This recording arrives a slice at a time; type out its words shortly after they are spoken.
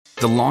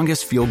The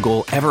longest field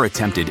goal ever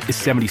attempted is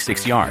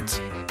 76 yards.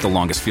 The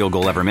longest field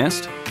goal ever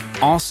missed?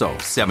 Also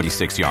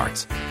 76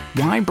 yards.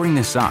 Why bring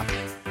this up?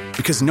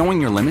 Because knowing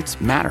your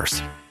limits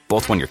matters,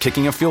 both when you're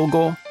kicking a field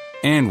goal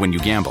and when you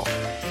gamble.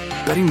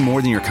 Betting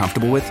more than you're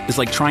comfortable with is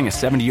like trying a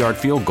 70-yard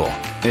field goal.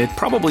 It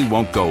probably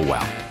won't go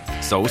well.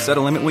 So set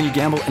a limit when you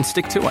gamble and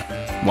stick to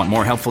it. Want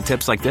more helpful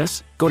tips like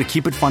this? Go to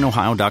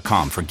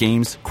keepitfunohio.com for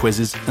games,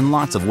 quizzes, and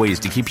lots of ways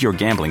to keep your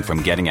gambling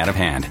from getting out of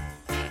hand.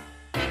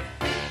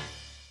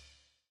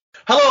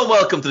 Hello and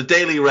welcome to the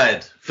Daily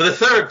Red for the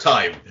third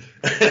time.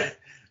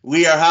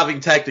 We are having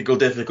technical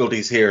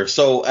difficulties here,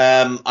 so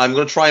I'm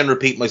going to try and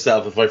repeat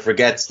myself if I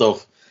forget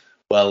stuff.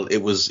 Well,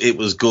 it was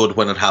good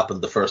when it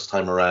happened the first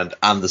time around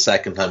and the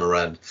second time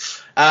around.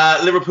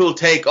 Liverpool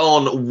take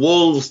on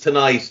Wolves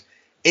tonight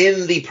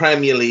in the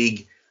Premier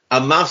League. A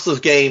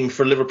massive game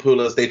for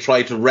Liverpool as they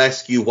try to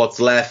rescue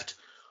what's left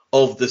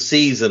of the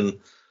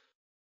season.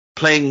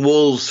 Playing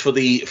Wolves for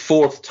the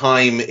fourth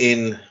time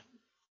in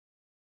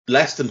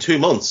less than 2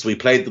 months. We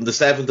played them the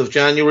 7th of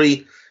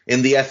January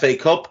in the FA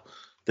Cup.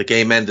 The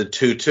game ended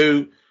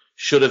 2-2.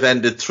 Should have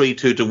ended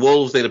 3-2 to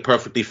Wolves. They had a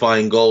perfectly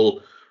fine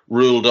goal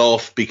ruled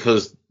off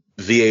because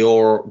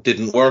VAR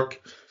didn't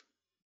work.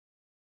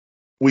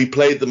 We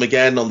played them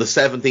again on the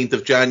 17th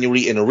of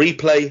January in a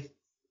replay.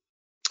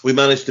 We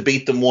managed to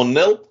beat them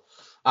 1-0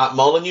 at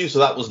Molineux, so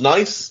that was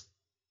nice.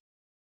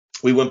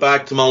 We went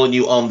back to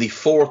Molineux on the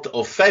 4th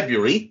of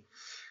February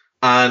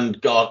and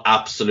got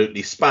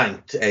absolutely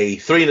spanked. A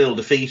 3-0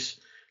 defeat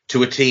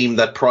to a team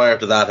that prior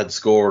to that had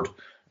scored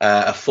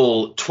a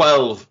full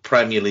 12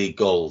 Premier League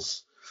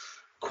goals.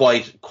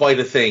 Quite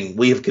a thing.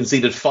 We have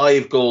conceded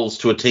 5 goals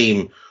to a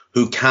team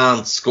who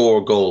can't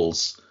score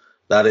goals.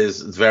 That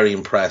is very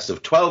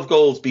impressive. 12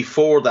 goals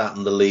before that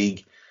in the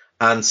league,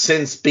 and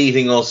since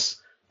beating us,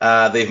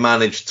 they've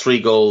managed 3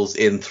 goals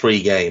in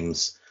 3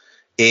 games.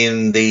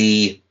 In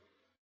the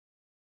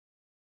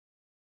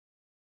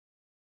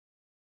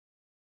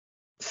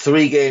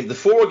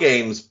 4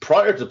 games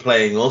prior to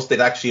playing us,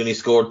 they'd actually only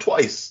scored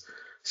twice.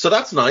 So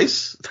that's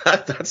nice.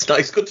 That's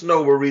nice. Good to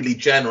know we're really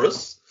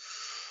generous.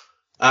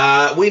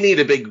 We need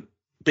a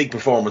big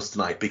performance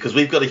tonight because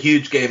we've got a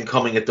huge game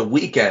coming at the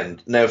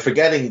weekend. Now,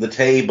 forgetting the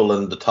table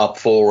and the top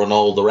 4 and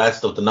all the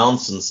rest of the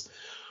nonsense,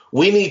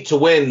 we need to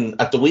win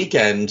at the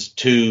weekend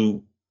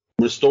to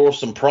restore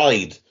some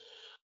pride.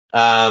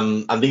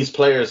 And these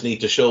players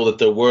need to show that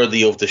they're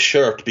worthy of the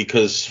shirt,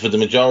 because for the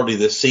majority of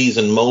the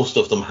season, most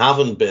of them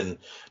haven't been.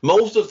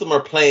 Most of them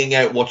are playing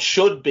out what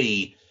should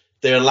be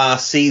their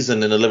last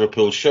season in a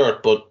Liverpool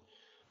shirt, but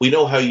we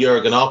know how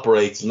Jurgen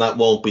operates, and that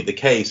won't be the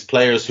case.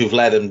 Players who've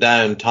let him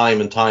down time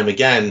and time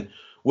again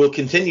will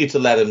continue to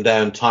let him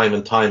down time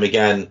and time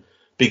again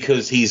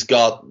because he's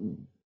got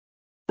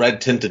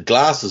red-tinted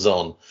glasses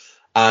on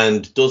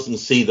and doesn't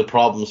see the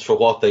problems for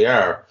what they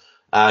are.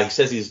 He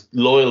says he's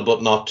loyal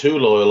but not too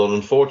loyal, and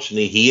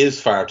unfortunately he is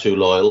far too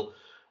loyal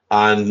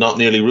and not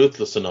nearly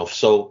ruthless enough.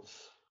 So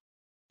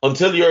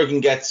until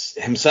Jurgen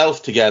gets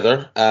himself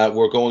together,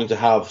 we're going to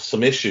have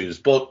some issues.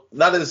 But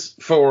that is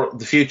for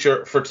the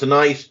future. For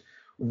tonight,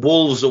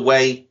 Wolves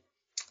away.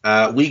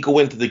 We go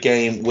into the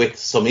game with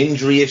some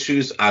injury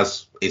issues,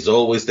 as is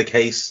always the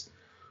case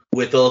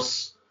with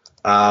us.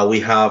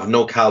 We have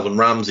no Calvin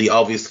Ramsey,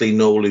 obviously,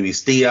 no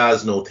Luis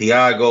Diaz, no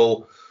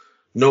Thiago,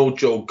 no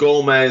Joe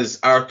Gomez.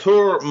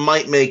 Artur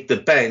might make the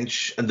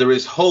bench, and there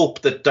is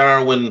hope that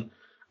Darwin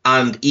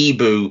and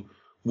Ibu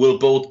will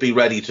both be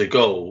ready to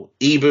go.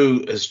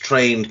 Ibu has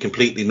trained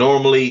completely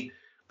normally,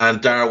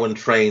 and Darwin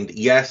trained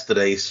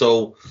yesterday.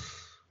 So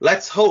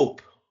let's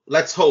hope,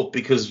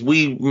 because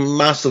we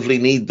massively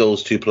need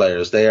those 2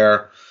 players. They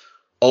are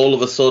all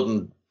of a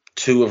sudden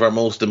 2 of our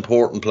most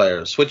important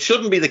players, which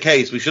shouldn't be the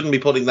case. We shouldn't be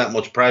putting that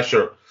much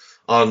pressure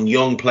on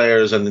young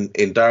players, and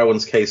in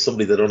Darwin's case,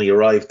 somebody that only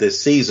arrived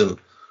this season.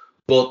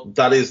 But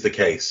that is the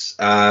case.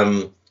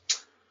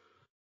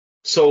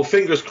 So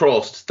fingers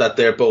crossed that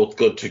they're both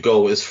good to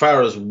go. As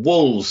far as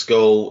Wolves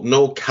go,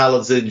 no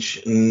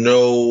Kalajdzic,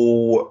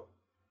 no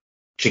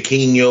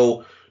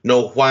Chiquinho,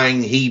 no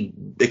Hwang. He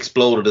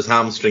exploded his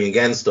hamstring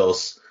against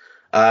us.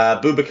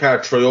 Boubacar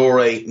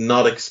Traore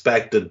not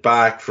expected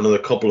back for another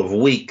couple of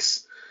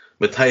weeks.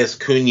 Matheus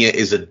Cunha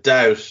is a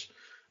doubt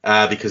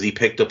because he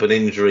picked up an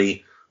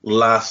injury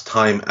last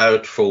time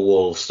out for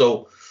Wolves.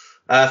 So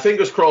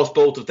fingers crossed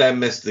both of them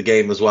missed the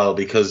game as well,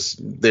 because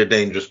they're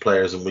dangerous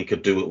players and we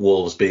could do with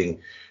Wolves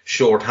being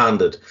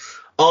short-handed.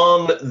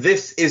 On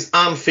This Is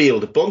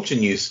Anfield, a bunch of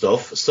new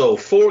stuff. So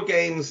 4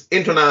 games,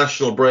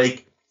 international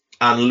break,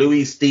 and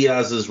Luis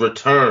Diaz's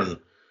return.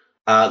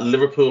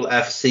 Liverpool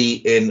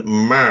FC in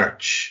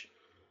March.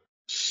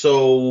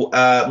 So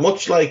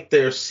much like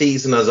their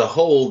season as a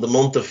whole, the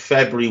month of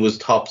February was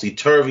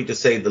topsy-turvy to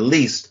say the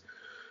least.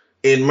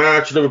 In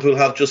March, Liverpool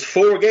have just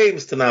 4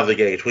 games to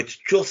navigate,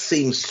 which just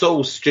seems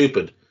so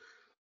stupid,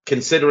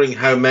 considering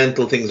how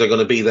mental things are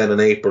going to be then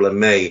in April and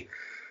May.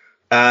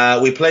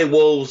 We play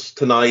Wolves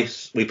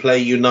tonight. We play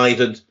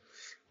United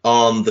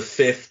on the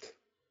 5th.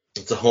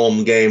 It's a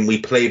home game.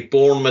 We play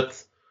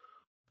Bournemouth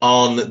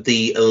on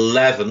the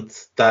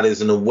 11th. That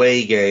is an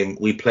away game.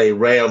 We play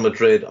Real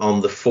Madrid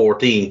on the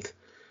 14th.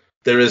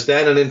 There is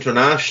then an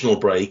international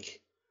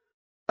break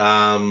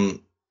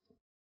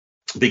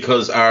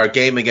because our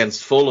game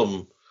against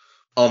Fulham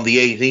on the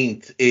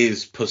 18th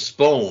is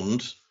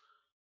postponed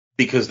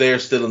because they're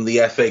still in the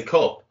FA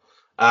Cup.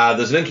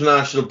 There's an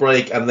international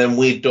break, and then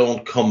we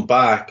don't come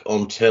back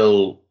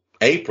until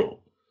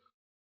April,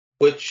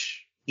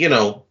 which, you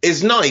know,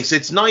 is nice.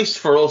 It's nice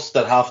for us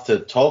that have to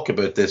talk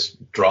about this,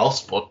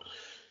 Dross, but,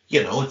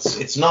 you know,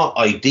 it's not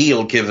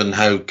ideal given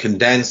how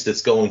condensed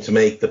it's going to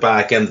make the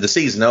back end of the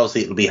season.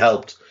 Obviously, it'll be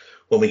helped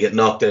when we get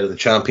knocked out of the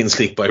Champions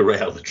League by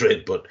Real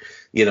Madrid, but,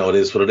 you know, it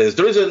is what it is.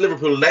 There is a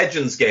Liverpool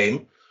Legends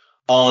game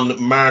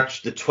on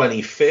March the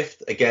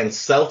 25th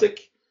against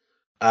Celtic.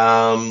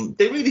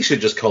 They really should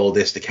just call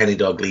this the Kenny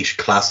Dalglish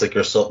Classic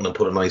or something and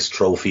put a nice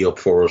trophy up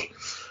for it.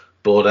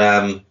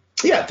 But,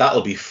 yeah,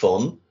 that'll be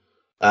fun.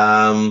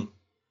 Yeah,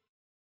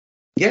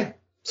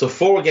 so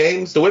 4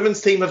 games. The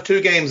women's team have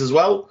 2 games as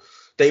well.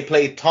 They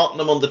play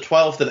Tottenham on the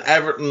 12th and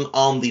Everton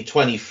on the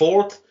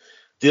 24th.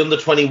 The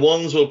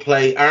under-21s will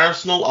play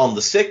Arsenal on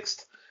the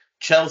 6th,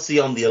 Chelsea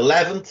on the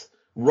 11th,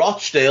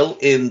 Rochdale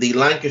in the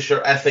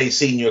Lancashire FA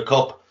Senior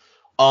Cup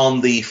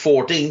on the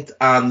 14th,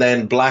 and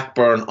then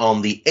Blackburn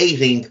on the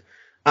 18th.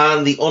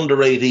 And the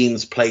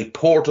under-18s play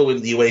Porto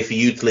in the UEFA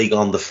Youth League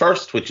on the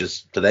 1st, which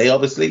is today,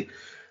 obviously.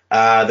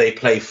 They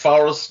play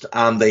Forest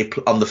on the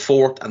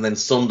 4th, and then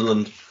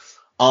Sunderland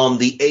on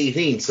the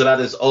 18th. So that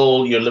is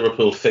all your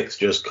Liverpool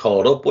fixtures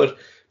caught up with.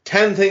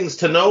 10 things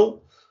to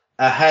know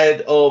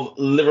ahead of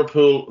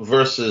Liverpool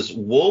versus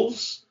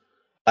Wolves.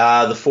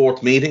 The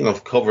 4th meeting,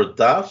 I've covered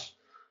that.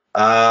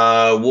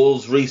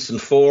 Wolves'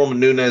 recent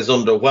form, Núñez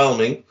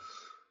underwhelming.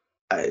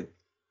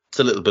 It's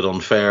a little bit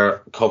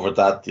unfair. Covered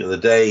that the other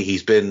day.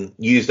 He's been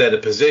used out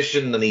of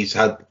position and he's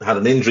had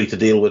an injury to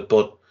deal with,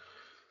 but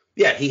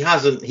yeah, he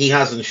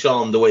hasn't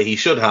shone the way he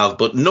should have.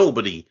 But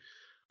nobody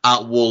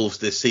at Wolves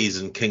this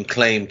season can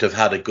claim to have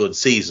had a good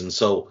season.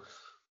 So,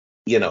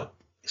 you know,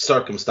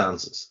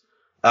 circumstances.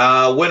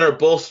 Win or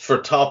bust for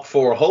top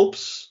 4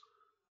 hopes,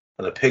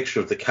 and a picture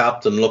of the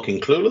captain looking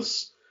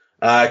clueless.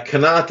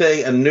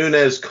 Konate and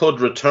Núñez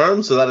could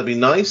return, so that'd be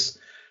nice.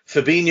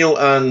 Fabinho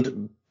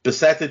and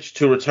Bajcetic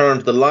to return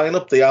to the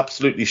lineup. They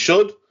absolutely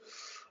should.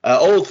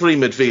 All 3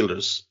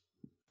 midfielders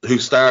who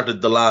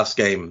started the last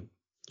game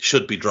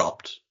should be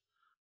dropped.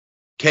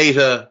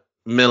 Keita,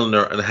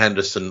 Milner and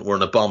Henderson were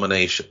an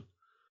abomination.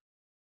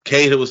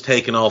 Keita was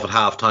taken off at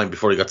half-time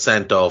before he got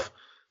sent off.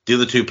 The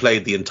other 2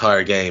 played the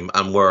entire game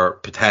and were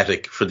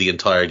pathetic for the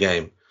entire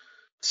game.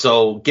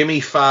 So give me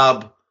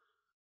Fab,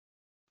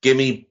 give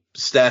me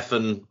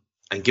Stefan,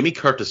 and give me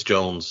Curtis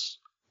Jones.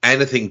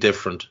 Anything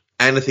different,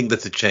 anything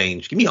that's a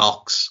change. Give me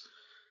Ox.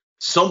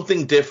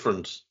 Something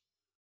different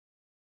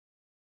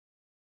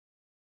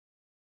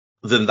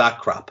than that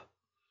crap.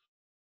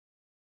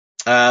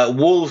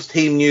 Wolves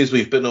team news,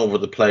 we've been over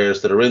the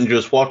players that are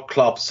injured. What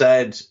Klopp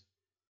said,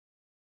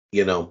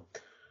 you know.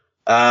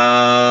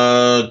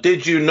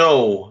 Did you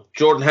know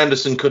Jordan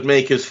Henderson could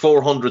make his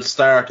 400th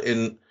start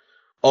in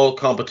all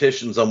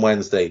competitions on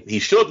Wednesday? He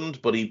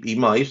shouldn't, but he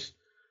might.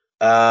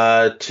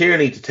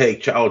 Tierney to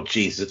take... Oh,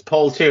 Jesus, it's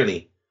Paul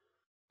Tierney.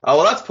 Oh,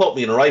 well, that's put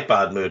me in a right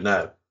bad mood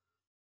now.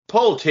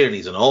 Paul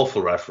Tierney's an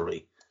awful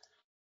referee.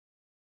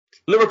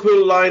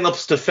 Liverpool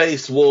lineups to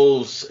face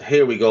Wolves.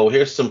 Here we go.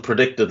 Here's some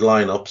predicted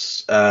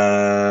lineups.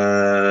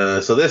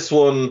 So this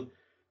one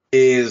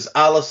is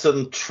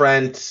Alisson,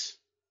 Trent,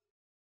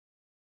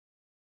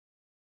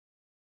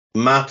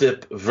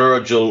 Matip,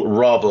 Virgil,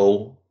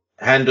 Robbo,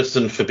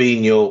 Henderson,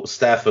 Fabinho,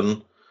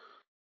 Stefan,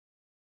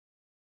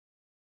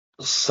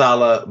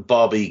 Salah,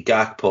 Bobby,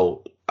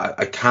 Gakpo.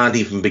 I can't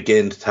even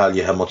begin to tell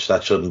you how much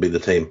that shouldn't be the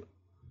team.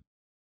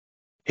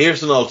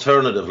 Here's an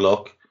alternative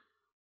look.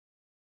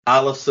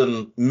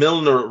 Alisson,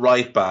 Milner at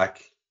right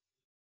back.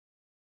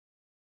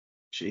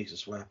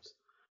 Jesus wept.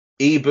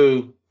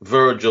 Ibu,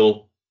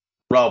 Virgil,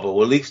 Robbo.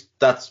 Well, at least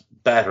that's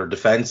better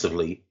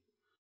defensively.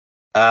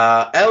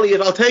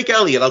 Elliott, I'll take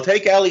Elliott.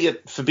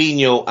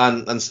 Fabinho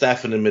and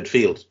Stefan in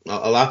midfield.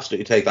 I'll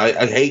absolutely take that.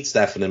 I hate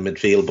Stefan in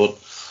midfield,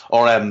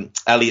 or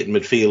Elliott in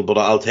midfield, but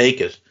I'll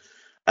take it.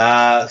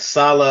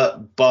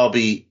 Salah,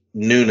 Bobby,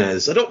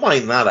 Núñez. I don't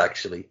mind that,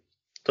 actually.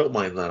 Don't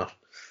mind that.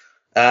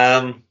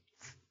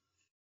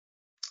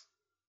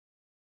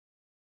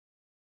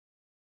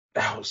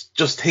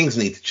 Just things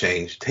need to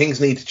change. Things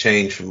need to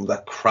change from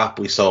that crap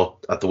we saw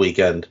at the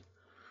weekend.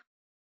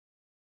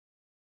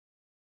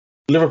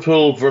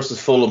 Liverpool versus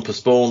Fulham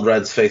postponed.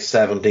 Reds face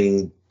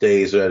 17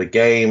 days without a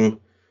game.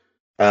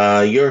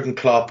 Jurgen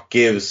Klopp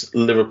urges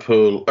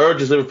Liverpool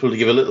to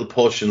give a little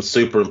push in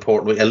super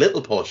important way. A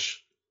little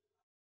push.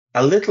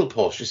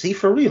 Is he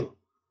for real?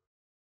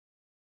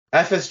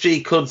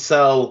 FSG could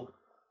sell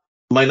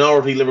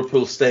minority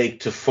Liverpool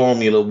stake to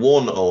Formula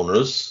One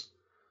owners.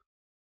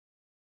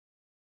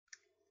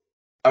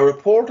 A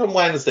report on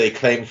Wednesday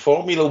claimed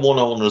Formula One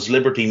owners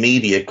Liberty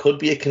Media could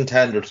be a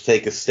contender to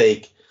take a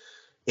stake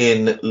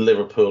in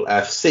Liverpool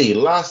FC.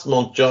 Last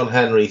month, John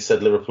Henry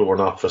said Liverpool were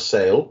not for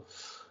sale.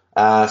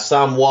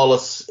 Sam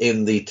Wallace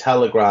in the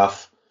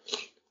Telegraph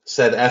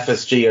said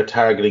FSG are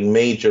targeting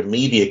major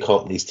media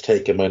companies to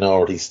take a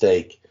minority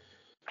stake.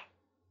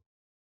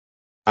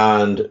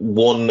 And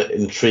one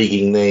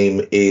intriguing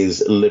name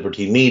is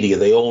Liberty Media.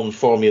 They own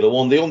Formula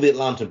One. They own the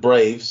Atlanta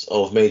Braves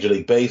of Major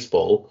League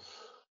Baseball.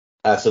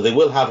 So they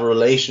will have a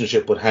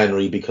relationship with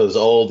Henry because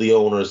all the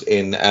owners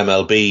in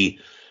MLB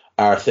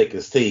are thick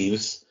as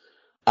thieves.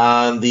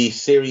 And the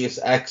Sirius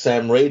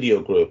XM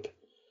radio group.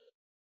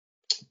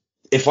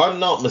 If I'm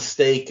not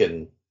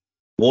mistaken,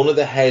 one of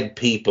the head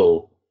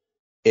people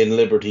in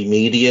Liberty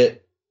Media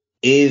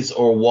is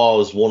or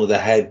was one of the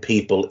head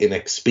people in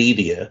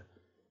Expedia,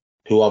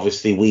 who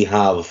obviously we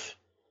have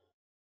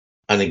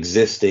an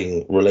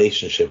existing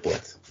relationship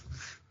with.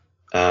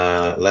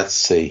 Let's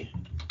see.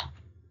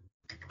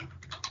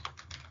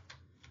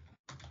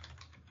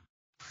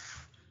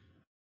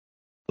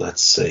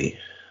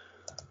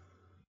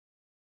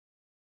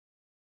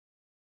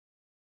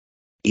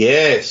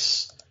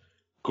 Yes,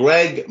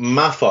 Greg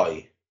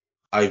Maffei.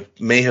 I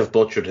may have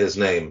butchered his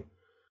name.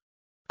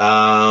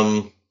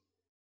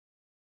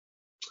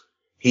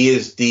 He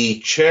is the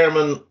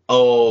chairman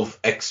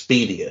of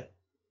Expedia.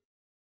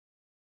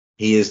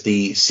 He is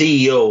the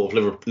CEO of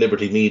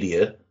Liberty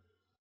Media.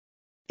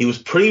 He was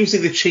previously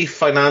the chief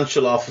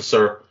financial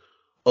officer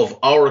of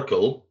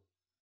Oracle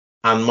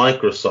and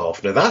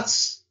Microsoft. Now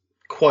that's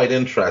quite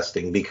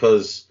interesting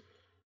because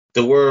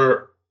there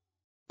were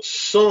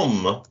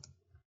some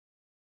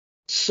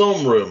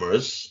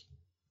rumors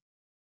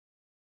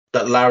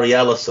that Larry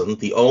Ellison,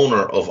 the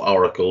owner of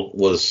Oracle,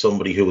 was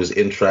somebody who was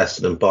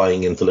interested in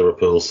buying into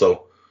Liverpool.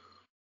 So,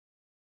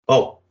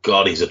 oh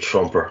God, he's a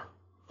trumper.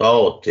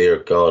 Oh dear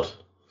God.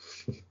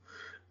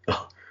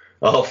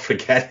 Oh,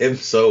 forget him.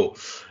 So,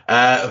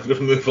 I'm going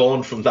to move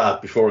on from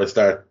that before I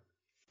start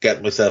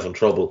getting myself in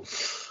trouble.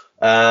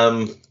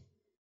 Well,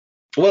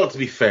 to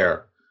be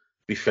fair,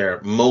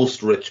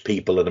 most rich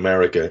people in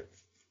America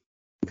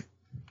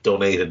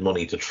donated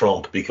money to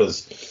Trump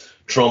because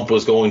Trump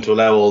was going to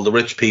allow all the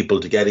rich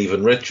people to get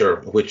even richer,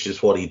 which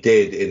is what he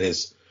did in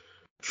his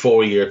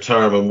 4-year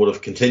term and would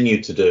have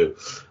continued to do.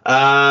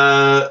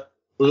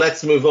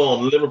 Let's move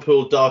on.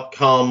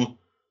 Liverpool.com.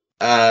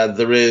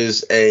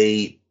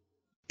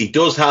 He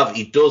does have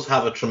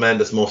a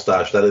tremendous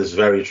mustache. That is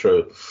very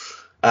true.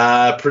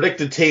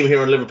 Predicted team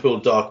here on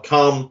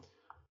Liverpool.com.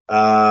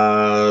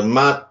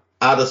 Matt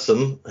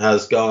Addison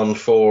has gone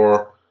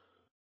for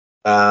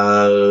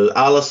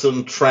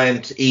Alisson,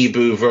 Trent,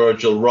 Ibu,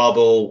 Virgil,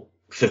 Robbo,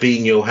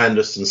 Fabinho,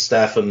 Henderson,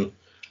 Stefan.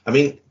 I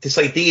mean, this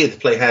idea to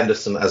play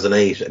Henderson as an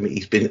 8, I mean,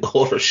 he's been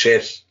utter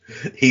shit.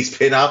 He's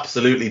been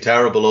absolutely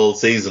terrible all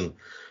season.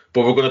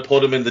 But we're going to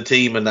put him in the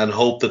team and then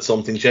hope that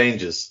something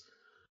changes.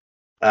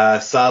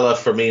 Salah,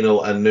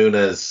 Firmino, and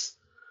Nunes.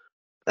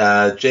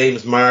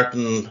 James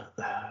Martin,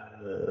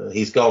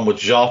 he's gone with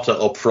Jota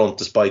up front,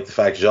 despite the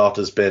fact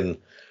Jota's been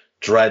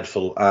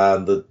dreadful,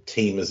 and the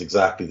team is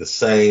exactly the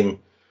same.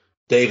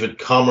 David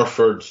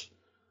Comerford,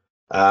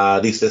 at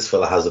least this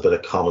fella has a bit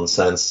of common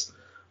sense.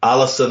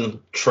 Alisson,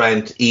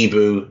 Trent,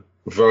 Ibu,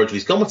 Virgil.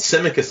 He's gone with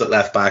Tsimikas at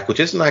left back, which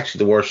isn't actually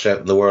the worst shout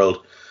in the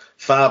world.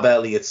 Fab,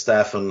 Elliott,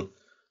 Stefan,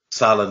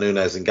 Salah,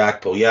 Nunes, and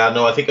Gakpo. Yeah,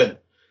 no, I think I'd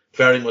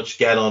very much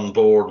get on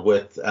board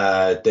with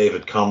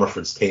David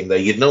Comerford's team there.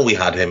 You'd know we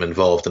had him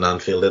involved in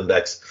Anfield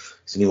Index.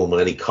 He's the only one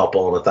with any cop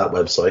on at that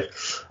website.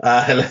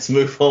 Let's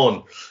move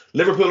on.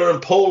 Liverpool are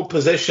in pole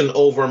position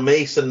over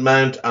Mason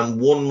Mount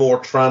and one more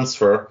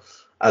transfer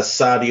as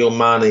Sadio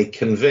Mane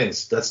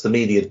convinced. That's the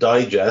Media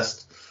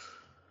Digest.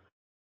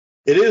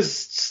 There is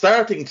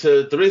starting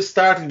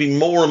to be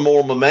more and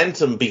more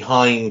momentum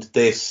behind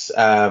this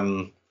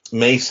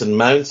Mason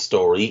Mount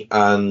story,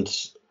 and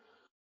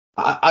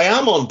I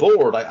am on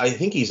board. I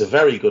think he's a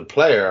very good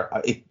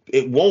player.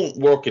 It won't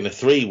work in a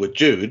 3 with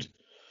Jude.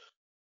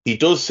 He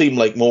does seem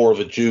like more of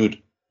a Jude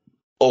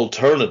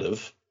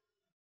alternative.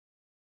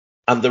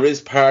 And there is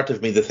part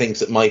of me that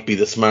thinks it might be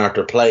the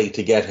smarter play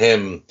to get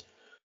him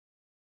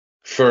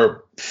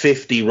for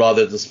 50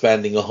 rather than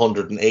spending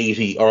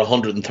 180 or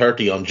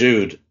 130 on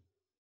Jude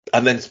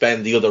and then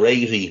spend the other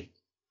 80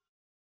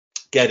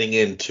 getting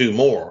in 2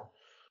 more.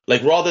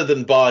 Like, rather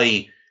than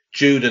buy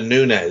Jude and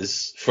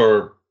Nunes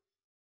for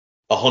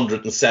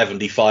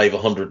 175,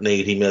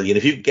 180 million,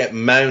 if you get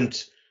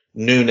Mount,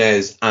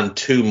 Nunes and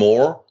 2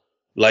 more,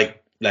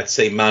 like, let's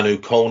say Manu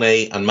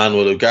Kone and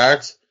Manuel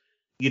Ugarte,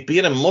 you'd be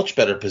in a much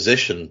better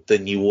position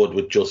than you would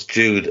with just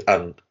Jude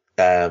and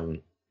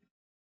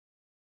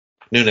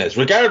Nunes,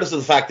 regardless of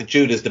the fact that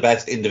Jude is the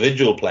best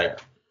individual player.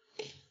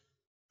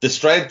 The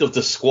strength of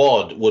the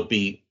squad would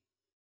be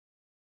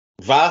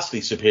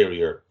vastly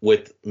superior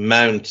with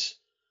Mount,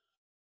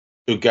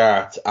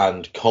 Ugarte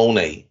and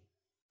Kone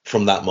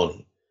from that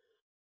money.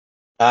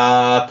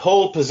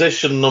 Pole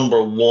position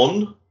number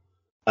 1,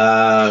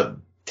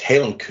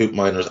 Taylor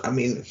Koopmeiners. I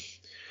mean,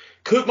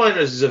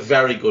 Koopmeiners is a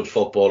very good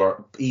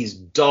footballer. He's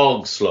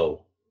dog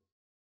slow.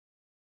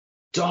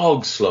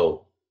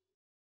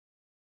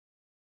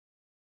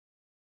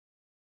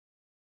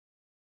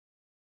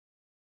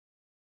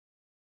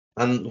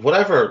 And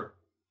whatever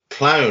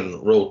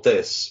Clown wrote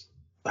this,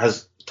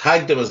 has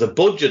tagged him as a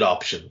budget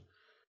option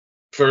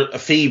for a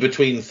fee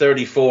between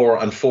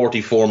 34 and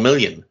 44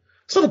 million.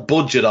 It's not a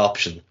budget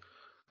option.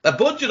 A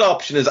budget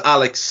option is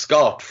Alex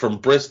Scott from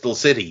Bristol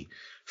City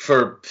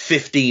for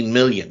 15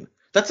 million.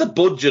 That's a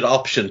budget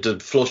option to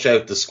flush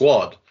out the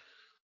squad.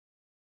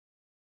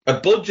 A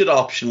budget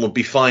option would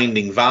be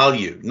finding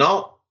value,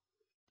 not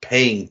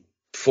paying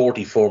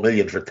 44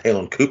 million for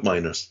Théophile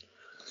Koopmeiners.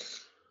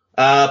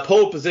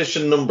 Pole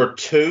position number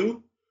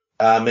 2,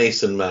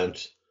 Mason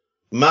Mount.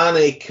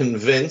 Mane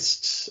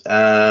convinced.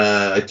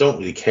 I don't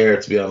really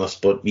care, to be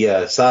honest, but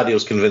yeah,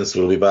 Sadio's convinced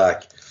we'll be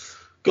back.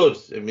 Good.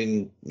 I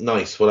mean,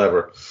 nice,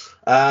 whatever.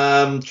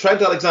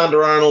 Trent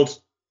Alexander-Arnold.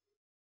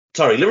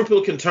 Sorry,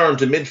 Liverpool can turn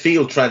to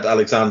midfield Trent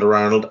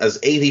Alexander-Arnold as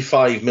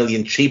 85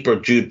 million cheaper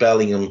Jude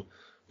Bellingham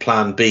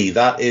plan B.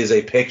 That is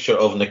a picture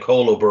of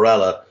Nicolo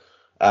Barella.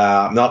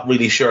 I'm not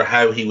really sure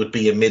how he would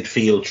be a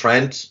midfield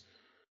Trent,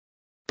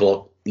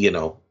 but, you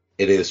know,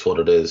 it is what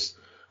it is.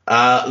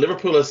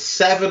 Liverpool has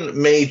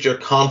 7 major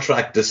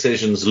contract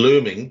decisions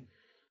looming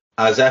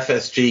as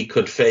FSG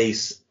could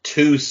face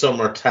 2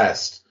 summer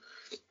tests.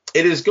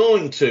 It is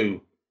going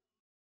to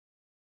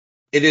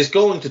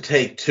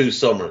take 2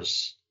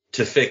 summers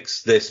to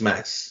fix this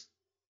mess.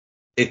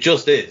 It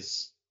just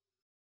is.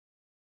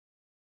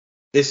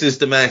 This is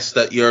the mess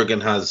that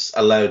Jurgen has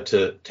allowed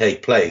to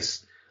take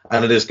place.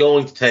 And it is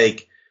going to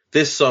take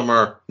this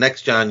summer,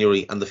 next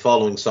January, and the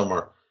following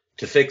summer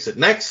to fix it.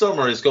 Next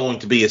summer is going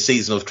to be a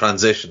season of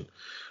transition.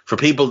 For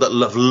people that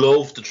have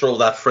loved to throw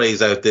that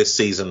phrase out this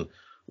season,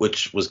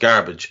 which was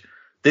garbage,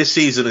 this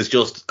season is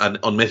just an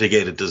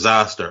unmitigated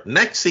disaster.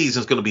 Next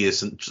season is going to be a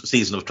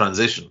season of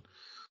transition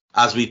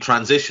as we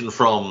transition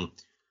from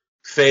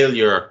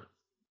failure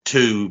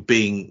to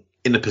being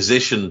in a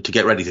position to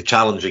get ready to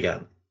challenge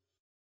again.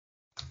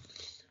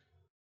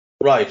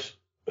 Right,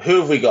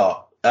 who have we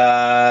got?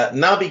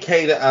 Naby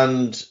Keita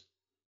and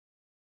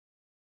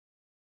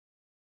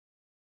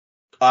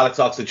Alex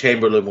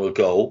Oxlade-Chamberlain will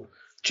go.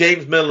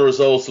 James Milner is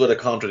also at a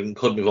contract and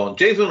could move on.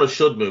 James Milner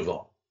should move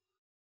on.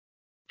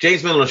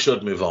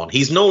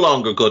 He's no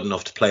longer good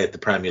enough to play at the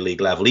Premier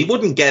League level. He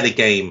wouldn't get a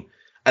game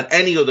at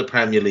any other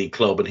Premier League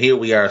club, and here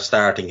we are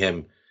starting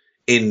him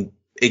in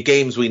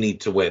games we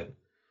need to win.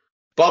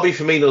 Bobby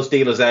Firmino's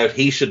deal is out.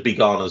 He should be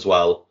gone as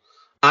well.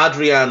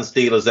 Adrian's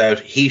deal is out.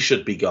 He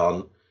should be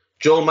gone.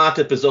 Joel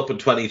Matip is up in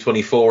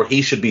 2024.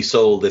 He should be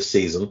sold this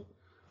season,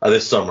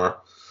 this summer.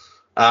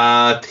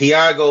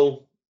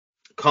 Thiago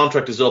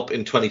contract is up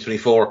in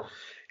 2024.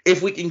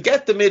 If we can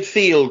get the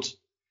midfield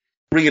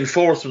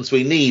reinforcements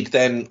we need,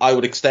 then I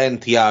would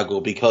extend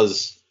Thiago,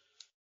 because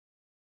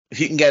if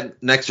you can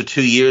get an extra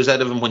 2 years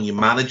out of him when you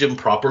manage him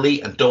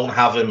properly and don't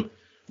have him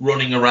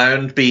running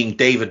around being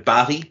David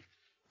Batty,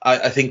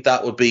 I think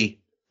that would be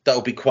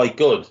quite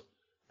good.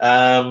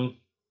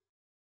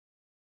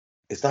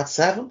 Is that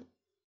 7?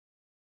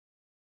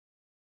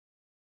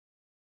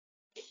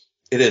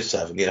 It is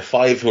 7, yeah.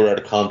 5 who are out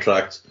of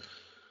contract,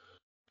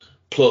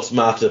 plus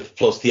Matip,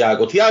 plus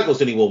Thiago. Thiago's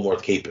the only one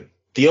worth keeping.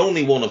 The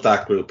only one of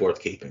that group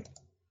worth keeping.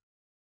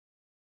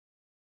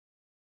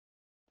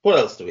 What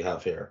else do we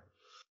have here?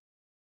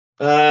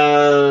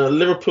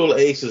 Liverpool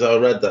aces, I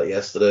read that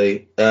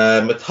yesterday.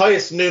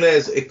 Matheus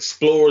Nunes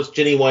explores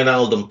Gini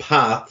Wijnaldum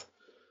path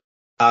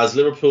as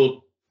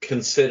Liverpool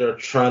consider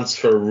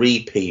transfer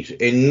repeat.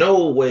 In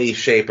no way,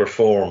 shape or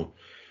form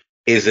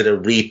is it a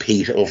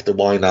repeat of the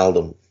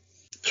Wijnaldum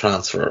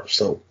transfer.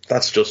 So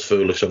that's just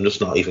foolish. I'm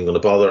just not even going to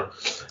bother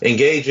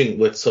engaging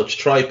with such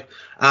tripe.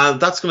 And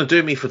that's going to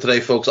do me for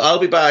today, folks. I'll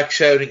be back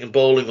shouting and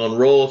bowling on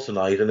Raw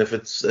tonight, and if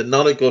it's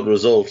not a good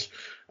result,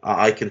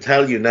 I can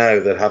tell you now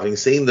that having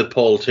seen that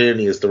Paul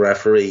Tierney is the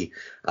referee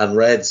and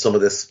read some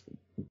of this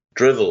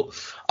drivel,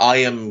 I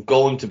am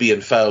going to be in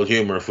foul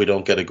humour if we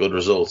don't get a good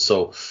result.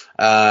 So,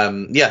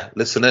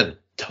 listen in.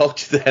 Talk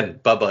to you then.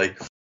 Bye-bye.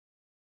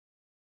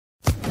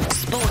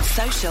 Sports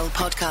Social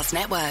Podcast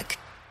Network.